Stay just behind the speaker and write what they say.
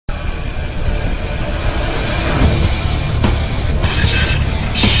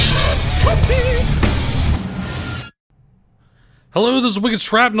Hello, this is Wicked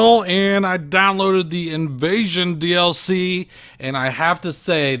Shrapnel, and I downloaded the Invasion DLC, and I have to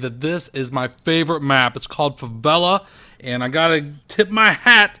say that this is my favorite map. It's called Favela, and I gotta tip my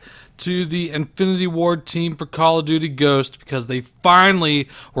hat to the Infinity Ward team for Call of Duty Ghost because they finally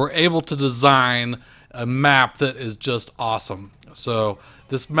were able to design a map that is just awesome. So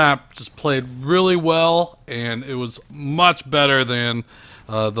this map just played really well, and it was much better than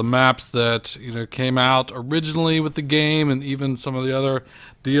the maps that came out originally with the game, and even some of the other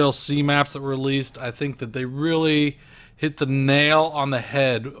DLC maps that were released. I think that they really hit the nail on the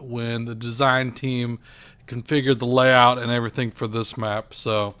head when the design team configured the layout and everything for this map.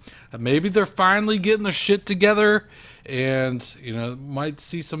 So maybe they're finally getting their shit together, and might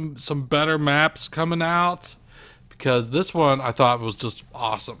see some better maps coming out, because this one I thought was just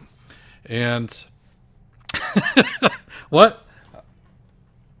awesome. And what?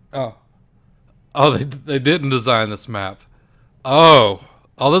 Oh, they didn't design this map. Oh,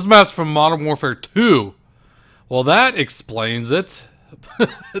 this map's from Modern Warfare 2. Well, that explains it.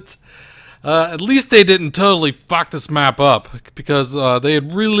 At least they didn't totally fuck this map up, because they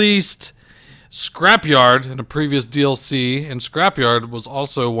had released Scrapyard in a previous DLC, and Scrapyard was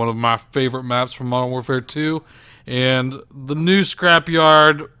also one of my favorite maps from Modern Warfare 2. And the new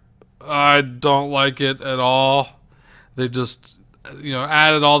Scrapyard, I don't like it at all. They just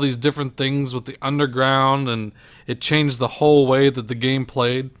added all these different things with the underground, and it changed the whole way that the game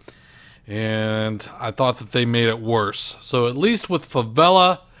played, and I thought that they made it worse. So at least with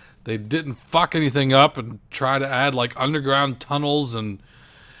Favela, they didn't fuck anything up and try to add like underground tunnels and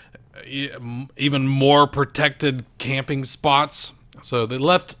even more protected camping spots. So they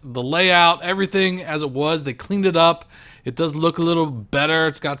left the layout, everything as it was. They cleaned it up. It does look a little better.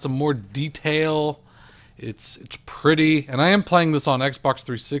 It's got some more detail. It's pretty, and I am playing this on Xbox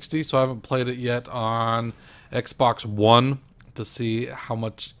 360, so I haven't played it yet on Xbox One to see how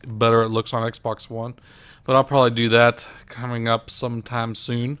much better it looks on Xbox One. But I'll probably do that coming up sometime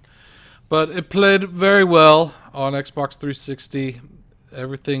soon. But it played very well on Xbox 360.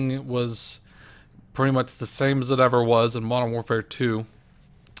 Everything was pretty much the same as it ever was in Modern Warfare 2.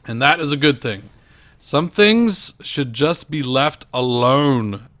 And that is a good thing. Some things should just be left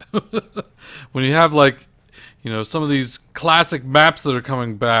alone. When you have like some of these classic maps that are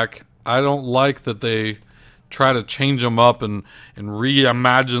coming back, I don't like that they try to change them up and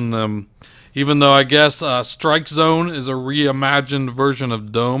reimagine them. Even though I guess Strike Zone is a reimagined version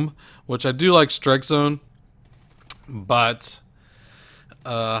of Dome, which I do like Strike Zone. But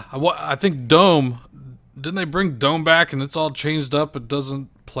I think Dome, didn't they bring Dome back and it's all changed up? It doesn't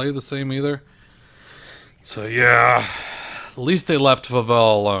play the same either. So yeah, at least they left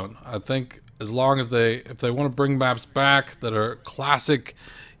Favela alone. I think as long as if they want to bring maps back that are classic,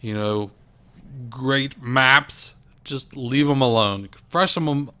 great maps, just leave them alone. Freshen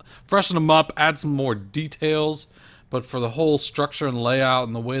them up, add some more details, but for the whole structure and layout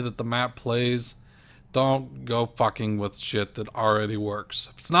and the way that the map plays, don't go fucking with shit that already works.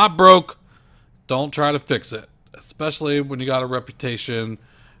 If it's not broke, don't try to fix it, especially when you got a reputation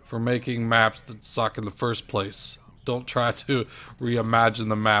for making maps that suck in the first place. Don't try to reimagine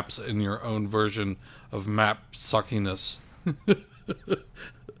the maps in your own version of map suckiness.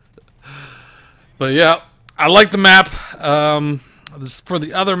 But yeah, I like the map. For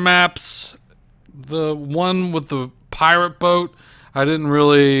the other maps, the one with the pirate boat, I didn't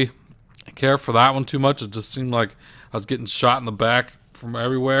really care for that one too much. It just seemed like I was getting shot in the back from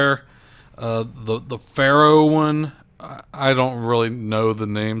everywhere. The Pharaoh one, I don't really know the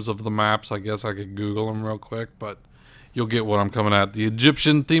names of the maps. I guess I could Google them real quick, but you'll get what I'm coming at. The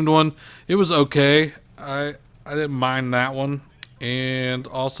Egyptian themed one, it was okay. I didn't mind that one. And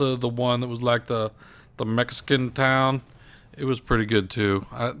also the one that was like the Mexican town, it was pretty good too.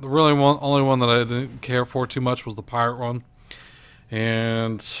 The only one that I didn't care for too much was the pirate one.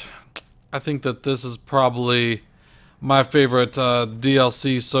 And I think that this is probably my favorite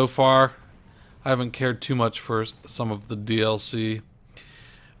DLC so far. I haven't cared too much for some of the DLC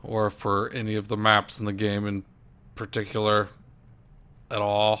or for any of the maps in the game in particular at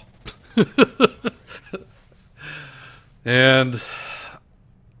all. And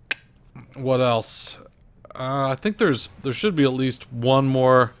what else? I think there should be at least one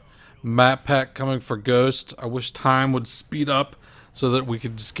more map pack coming for Ghost. I wish time would speed up so that we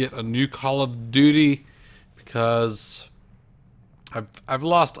could just get a new Call of Duty, because I've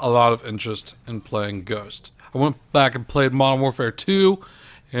lost a lot of interest in playing Ghost. I went back and played Modern Warfare 2,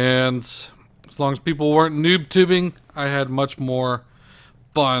 and as long as people weren't noob tubing, I had much more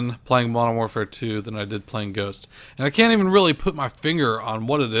fun playing Modern Warfare 2 than I did playing Ghost. And I can't even really put my finger on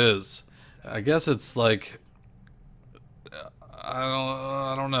what it is. I guess it's like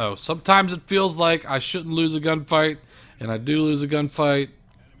I don't know. Sometimes it feels like I shouldn't lose a gunfight, and I do lose a gunfight.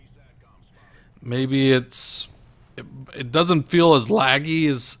 Maybe it doesn't feel as laggy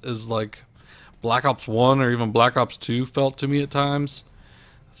as like Black Ops 1 or even Black Ops 2 felt to me at times.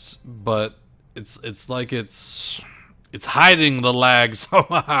 But it's like it's hiding the lag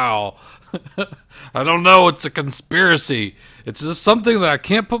somehow. I don't know, it's a conspiracy. It's just something that I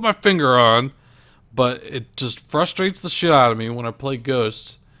can't put my finger on, but it just frustrates the shit out of me when I play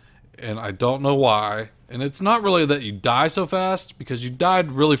Ghost, and I don't know why. And it's not really that you die so fast, because you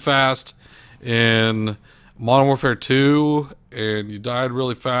died really fast in Modern Warfare 2, and you died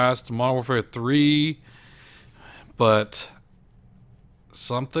really fast in Modern Warfare 3, but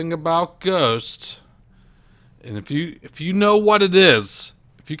something about Ghost, and if you know what it is,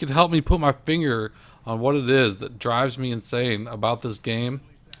 if you could help me put my finger on what it is that drives me insane about this game,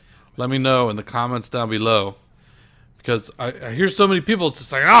 let me know in the comments down below. Because I hear so many people just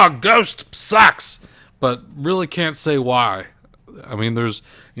saying, "Oh, Ghost sucks," but really can't say why. I mean, there's,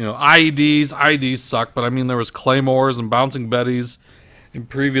 you know, IEDs suck, but I mean, there was Claymores and Bouncing Betties in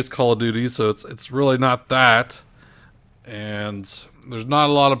previous Call of Duty, so it's really not that. And there's not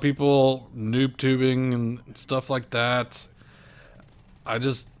a lot of people noob tubing and stuff like that. I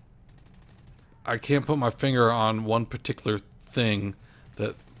can't put my finger on one particular thing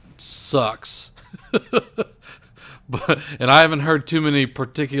that sucks. And I haven't heard too many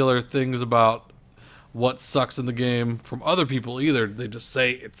particular things about what sucks in the game from other people either. They just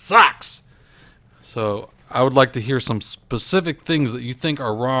say it sucks. So I would like to hear some specific things that you think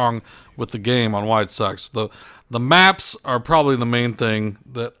are wrong with the game on why it sucks. The maps are probably the main thing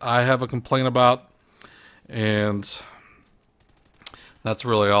that I have a complaint about, and that's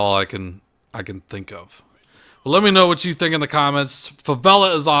really all I can think of. Well, let me know what you think in the comments.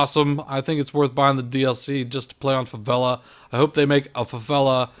 Favela is awesome. I think it's worth buying the DLC just to play on Favela. I hope they make a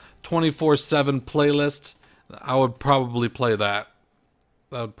Favela 24/7 playlist. I would probably play that.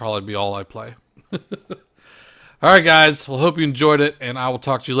 That would probably be all I play. Alright guys, well, hope you enjoyed it, and I will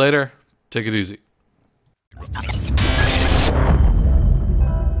talk to you later. Take it easy.